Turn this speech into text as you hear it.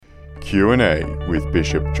Q&A with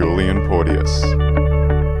Bishop Julian Porteous.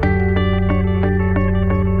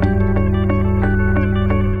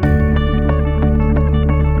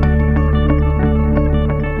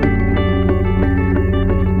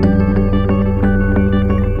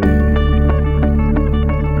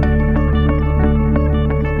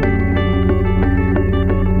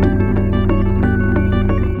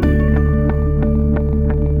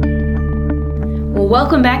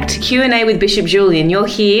 Welcome back to Q&A with Bishop Julian. You're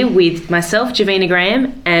here with myself, Javina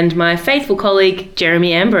Graham, and my faithful colleague,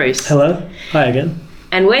 Jeremy Ambrose. Hello. Hi again.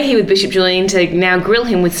 And we're here with Bishop Julian to now grill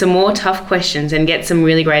him with some more tough questions and get some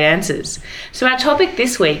really great answers. So our topic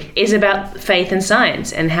this week is about faith and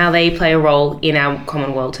science and how they play a role in our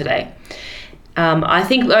common world today. I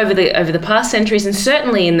think over the past centuries, and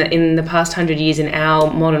certainly in the past 100 years in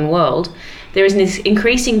our modern world, there is this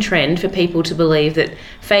increasing trend for people to believe that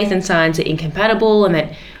faith and science are incompatible, and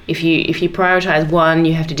that if you prioritise one,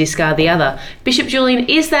 you have to discard the other. Bishop Julian,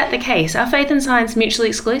 is that the case? Are faith and science mutually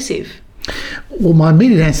exclusive? Well, my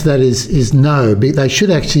immediate answer to that is no. They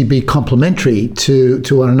should actually be complementary to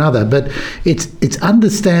one another. But it's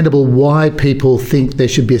understandable why people think there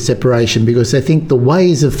should be a separation, because they think the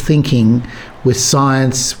ways of thinking with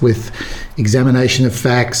science, with examination of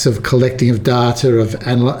facts, of collecting of data, of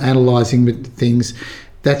analysing things,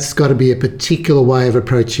 that's got to be a particular way of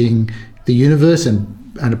approaching the universe and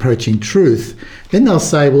approaching truth. Then they'll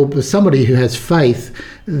say, well, for somebody who has faith,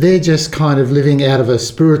 they're just kind of living out of a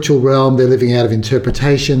spiritual realm, they're living out of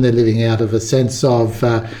interpretation, they're living out of a sense of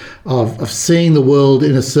seeing the world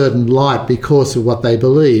in a certain light because of what they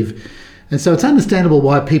believe. And so it's understandable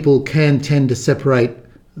why people can tend to separate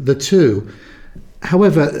the two.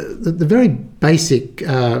 However, the very basic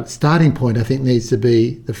starting point, I think, needs to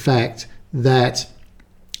be the fact that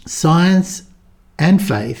science and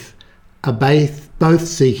faith are both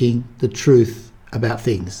seeking the truth about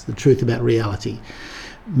things, the truth about reality.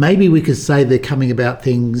 Maybe we could say they're coming to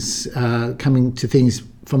things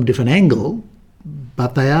from a different angle,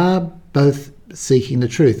 but they are both seeking the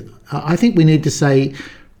truth. I think we need to say,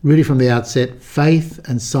 really from the outset, faith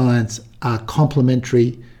and science are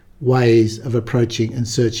complementary ways of approaching and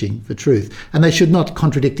searching for truth. And they should not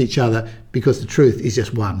contradict each other because the truth is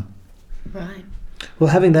just one. Right.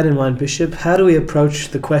 Well, having that in mind, Bishop, how do we approach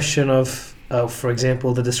the question of, for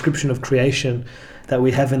example, the description of creation that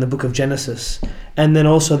we have in the book of Genesis, and then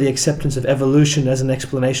also the acceptance of evolution as an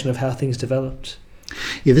explanation of how things developed?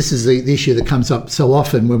 Yeah, this is the issue that comes up so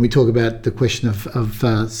often when we talk about the question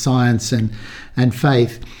of science and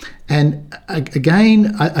faith. And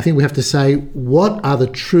again, I think we have to say, what are the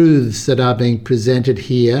truths that are being presented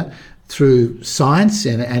here through science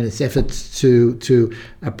and its efforts to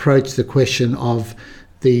approach the question of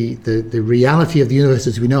the reality of the universe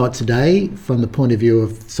as we know it today from the point of view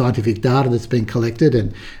of scientific data that's been collected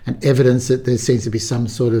and evidence that there seems to be some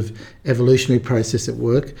sort of evolutionary process at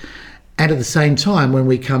work. And at the same time, when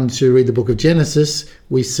we come to read the book of Genesis,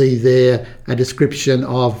 we see there a description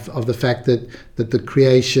of the fact that the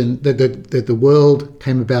creation, that the world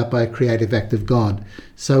came about by a creative act of God.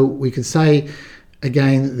 So we can say,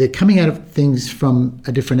 again, they're coming at things from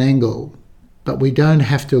a different angle, but we don't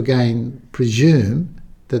have to, again, presume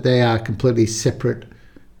that they are completely separate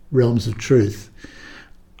realms of truth.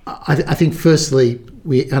 I think firstly,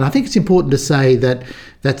 and I think it's important to say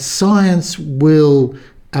that science will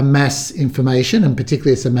amass information, and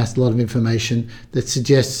particularly it's amassed a lot of information that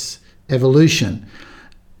suggests evolution.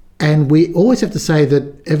 And we always have to say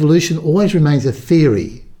that evolution always remains a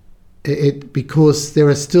theory, because there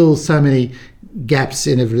are still so many gaps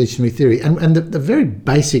in evolutionary theory. And the very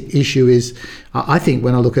basic issue is, I think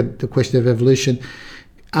when I look at the question of evolution,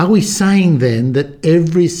 are we saying then that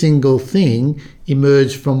every single thing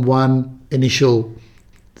emerged from one initial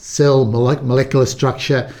cell molecular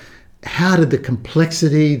structure? How did the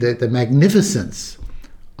complexity, the magnificence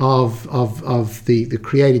of the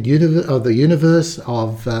created universe,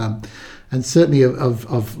 and certainly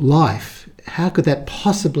of life, how could that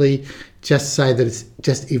possibly just say that it's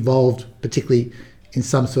just evolved, particularly in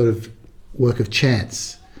some sort of work of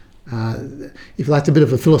chance? If that's a bit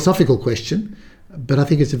of a philosophical question, but I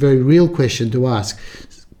think it's a very real question to ask.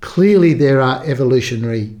 Clearly, there are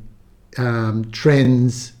evolutionary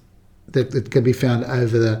trends that can be found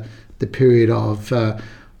over the period of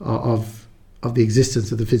the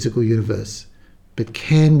existence of the physical universe. But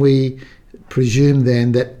can we presume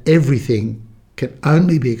then that everything can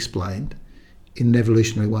only be explained in an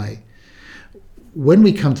evolutionary way? When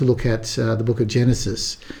we come to look at the book of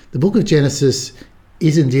Genesis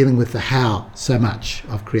isn't dealing with the how so much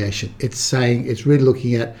of creation. It's really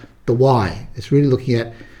looking at the why. It's really looking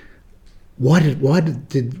at why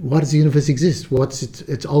does the universe exist? What's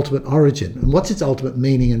its ultimate origin, and what's its ultimate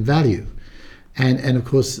meaning and value? And of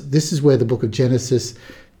course, this is where the book of Genesis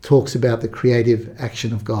talks about the creative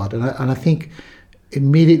action of God. And I think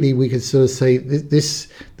immediately we can sort of say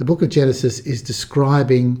the book of Genesis is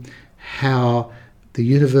describing how the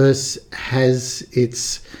universe has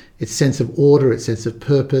its sense of order, its sense of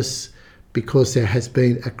purpose, because there has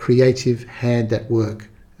been a creative hand at work,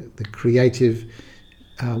 the creative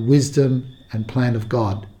wisdom and plan of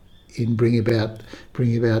God in bringing about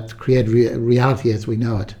created reality as we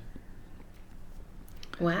know it.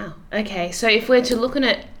 Wow. Okay. So if we're to look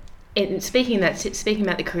at it, speaking about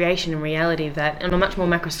the creation and reality of that on a much more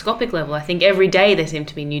macroscopic level, I think every day there seem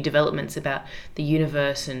to be new developments about the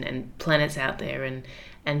universe and planets out there, and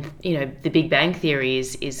the Big Bang Theory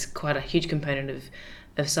is quite a huge component of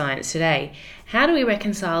science today. How do we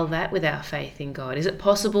reconcile that with our faith in God? Is it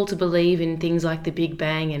possible to believe in things like the Big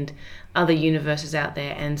Bang and other universes out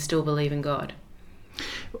there and still believe in God?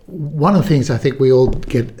 One of the things I think we all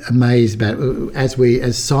get amazed about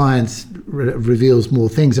as science reveals more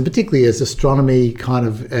things, and particularly as astronomy kind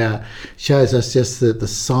of shows us just the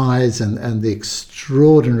size and the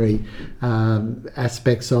extraordinary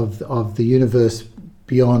aspects of the universe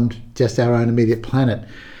beyond just our own immediate planet,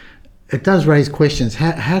 it does raise questions.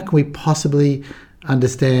 How can we possibly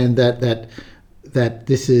understand that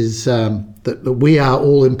this is that we are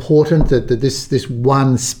all important, that this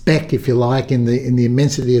one speck, if you like, in the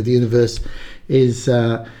immensity of the universe is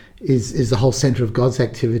the whole centre of God's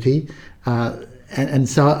activity, and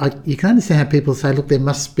so you can understand how people say, look, there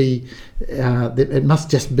must be it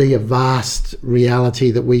must just be a vast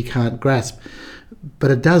reality that we can't grasp,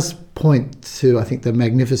 but it does point to, I think, the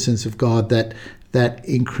magnificence of God that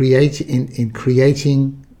in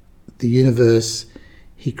creating the universe,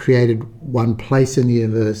 he created one place in the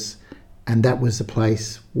universe, and that was the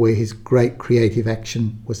place where his great creative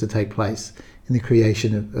action was to take place, in the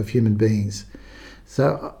creation of human beings.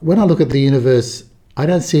 So when I look at the universe, I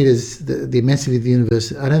don't see it as the immensity of the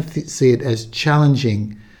universe. I don't see it as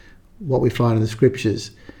challenging what we find in the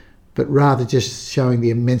scriptures, but rather just showing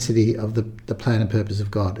the immensity of the plan and purpose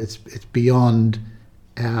of God. It's beyond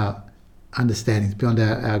our understanding, it's beyond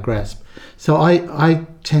our grasp. So I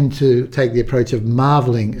tend to take the approach of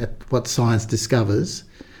marvelling at what science discovers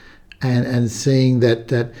and seeing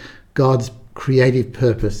that God's creative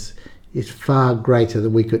purpose is far greater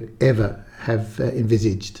than we could ever have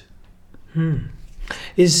envisaged.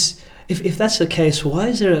 If that's the case, why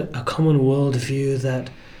is there a common worldview that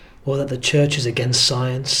the church is against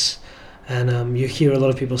science? And you hear a lot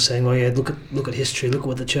of people saying, "Oh yeah, look at history. Look at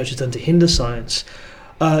what the church has done to hinder science."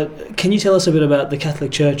 Can you tell us a bit about the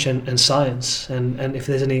Catholic Church and science, and if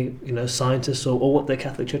there's any scientists or what the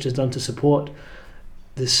Catholic Church has done to support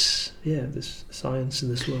this science in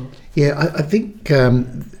this world? Yeah, I think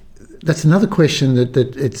that's another question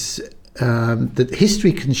that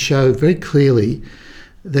history can show very clearly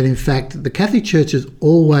that in fact the Catholic Church has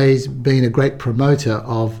always been a great promoter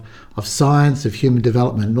of science, of human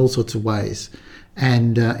development in all sorts of ways,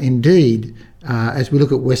 and indeed as we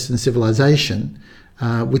look at Western civilization,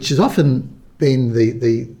 which has often been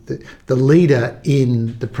the leader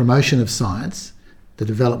in the promotion of science, the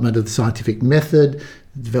development of the scientific method,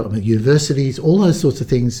 the development of universities, all those sorts of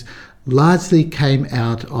things largely came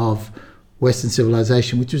out of Western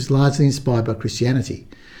civilization, which was largely inspired by Christianity.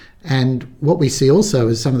 And what we see also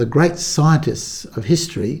is some of the great scientists of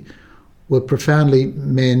history were profoundly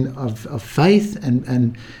men of faith,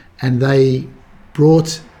 and they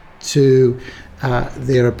brought to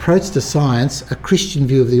their approach to science a Christian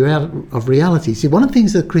view of reality. See, one of the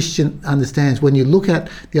things that a Christian understands when you look at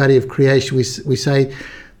the idea of creation, we say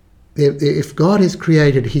if God has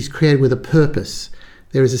created, he's created with a purpose.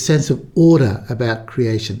 There is a sense of order about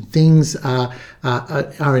creation. Things are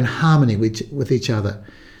in harmony with each other.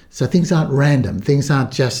 So things aren't random. Things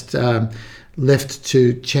aren't just left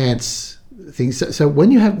to chance things. So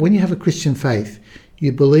when you have a Christian faith,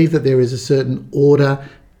 you believe that there is a certain order,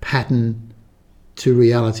 pattern to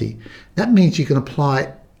reality. That means you can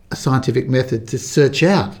apply a scientific method to search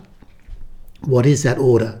out what is that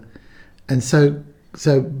order. And so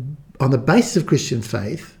on the basis of Christian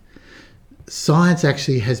faith, science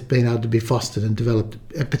actually has been able to be fostered and developed,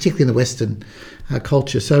 particularly in the Western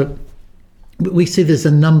culture. So we see there's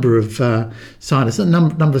a number of scientists. A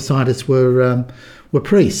number of scientists were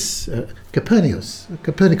priests.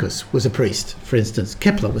 Copernicus was a priest, for instance.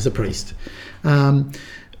 Kepler was a priest.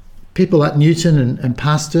 People like Newton and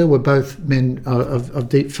Pasteur were both men of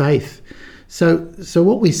deep faith. So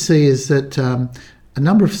what we see is that a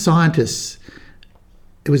number of scientists,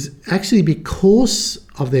 it was actually because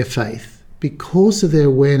of their faith, because of their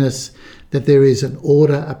awareness that there is an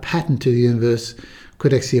order, a pattern to the universe,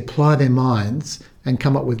 could actually apply their minds and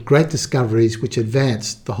come up with great discoveries which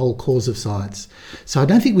advance the whole cause of science. So I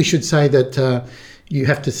don't think we should say that you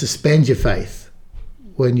have to suspend your faith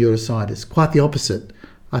when you're a scientist. Quite the opposite.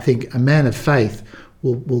 I think a man of faith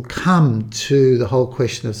will come to the whole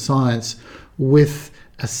question of science with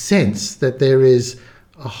a sense that there is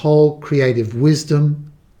a whole creative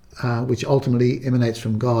wisdom which ultimately emanates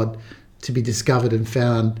from God to be discovered and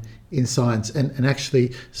found in science, and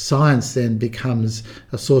actually science then becomes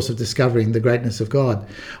a source of discovering the greatness of God.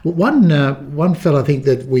 One fellow I think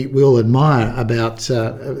that we all admire about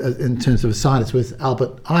in terms of a scientist was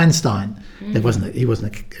Albert Einstein. He wasn't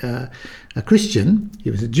a Christian, he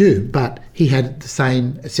was a Jew, but he had the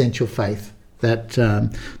same essential faith that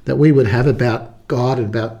we would have about God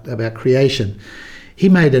and about creation. He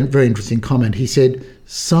made a very interesting comment. He said,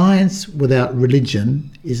 "Science without religion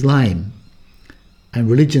is lame, and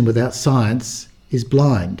religion without science is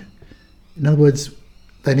blind." In other words,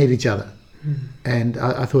 they need each other. And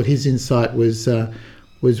I thought his insight was a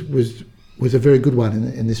very good one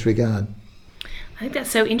in this regard. I think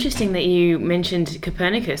that's so interesting that you mentioned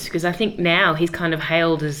Copernicus, because I think now he's kind of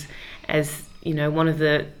hailed as one of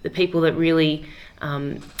the people that really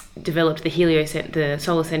developed the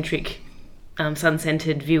solar-centric,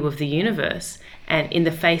 sun-centered view of the universe, and in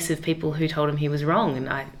the face of people who told him he was wrong. And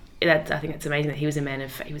I think that's amazing that he was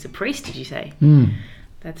he was a priest, did you say?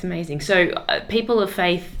 That's amazing. So people of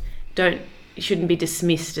faith shouldn't be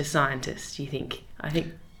dismissed as scientists, do you think? I think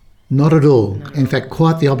not at all. In fact,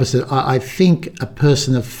 quite the opposite. I think a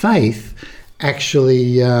person of faith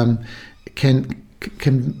actually can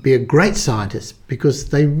be a great scientist, because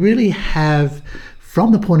they really have,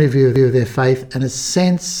 from the point of view of their faith and a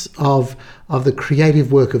sense of the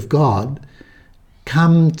creative work of God,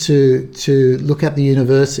 come to look at the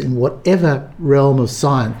universe in whatever realm of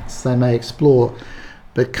science they may explore,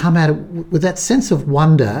 but come at it with that sense of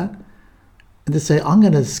wonder and to say, I'm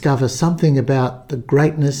going to discover something about the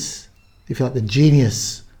greatness, if you like, the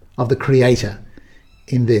genius of the Creator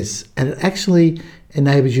in this. And it actually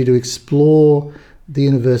enables you to explore the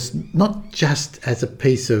universe not just as a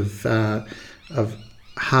piece of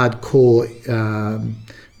hardcore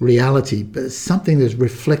reality, but as something that's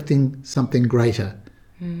reflecting something greater.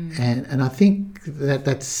 And I think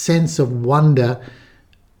that sense of wonder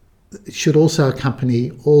should also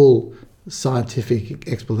accompany all scientific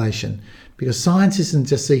explanation, because science isn't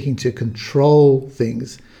just seeking to control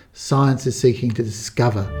things, science is seeking to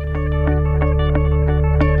discover.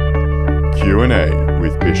 Q&A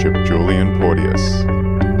with Bishop Julian Porteous.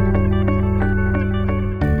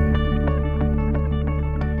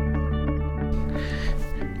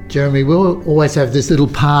 Jeremy, we'll always have this little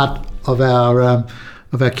part of our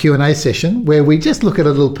Q&A session where we just look at a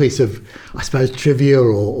little piece of, I suppose, trivia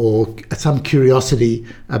or some curiosity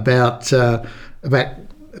about our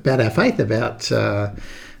faith, about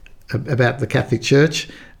the Catholic Church.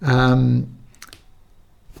 One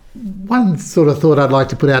sort of thought I'd like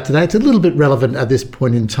to put out today, it's a little bit relevant at this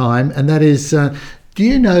point in time, and that is, do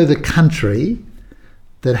you know the country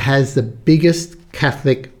that has the biggest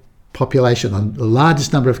Catholic population, the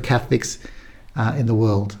largest number of Catholics in the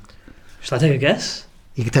world? Shall I take a guess?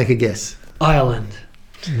 You can take a guess. Ireland.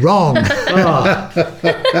 Wrong. Oh.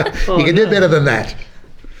 You can do better than that.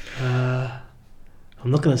 I'm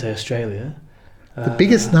not going to say Australia. The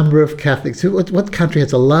biggest number of Catholics. What country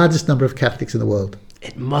has the largest number of Catholics in the world?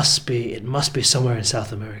 It must be somewhere in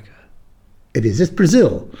South America. It is. It's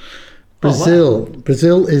Brazil. Wow.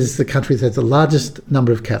 Brazil is the country that has the largest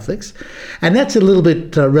number of Catholics. And that's a little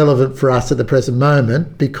bit relevant for us at the present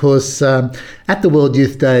moment, because at the World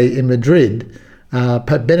Youth Day in Madrid,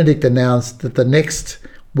 Pope Benedict announced that the next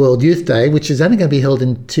World Youth Day, which is only going to be held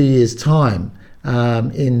in 2 years' time,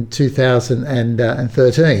 in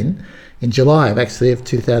 2013, in July of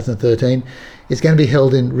 2013, is going to be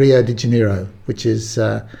held in Rio de Janeiro, which is,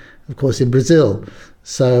 of course, in Brazil.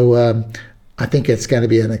 So I think it's going to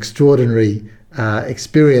be an extraordinary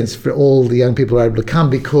experience for all the young people who are able to come,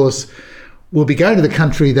 because we'll be going to the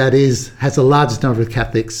country that has the largest number of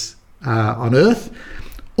Catholics on earth.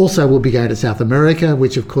 Also, we'll be going to South America,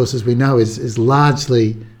 which, of course, as we know, is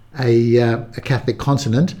largely a Catholic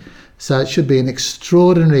continent. So it should be an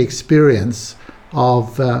extraordinary experience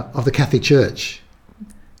of the Catholic Church.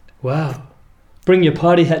 Wow. Bring your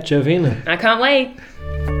party hat, Jovina. I can't wait.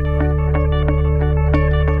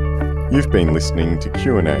 You've been listening to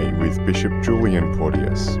Q&A with Bishop Julian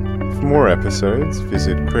Porteous. For more episodes,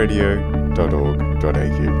 visit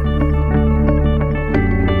cradio.org.au.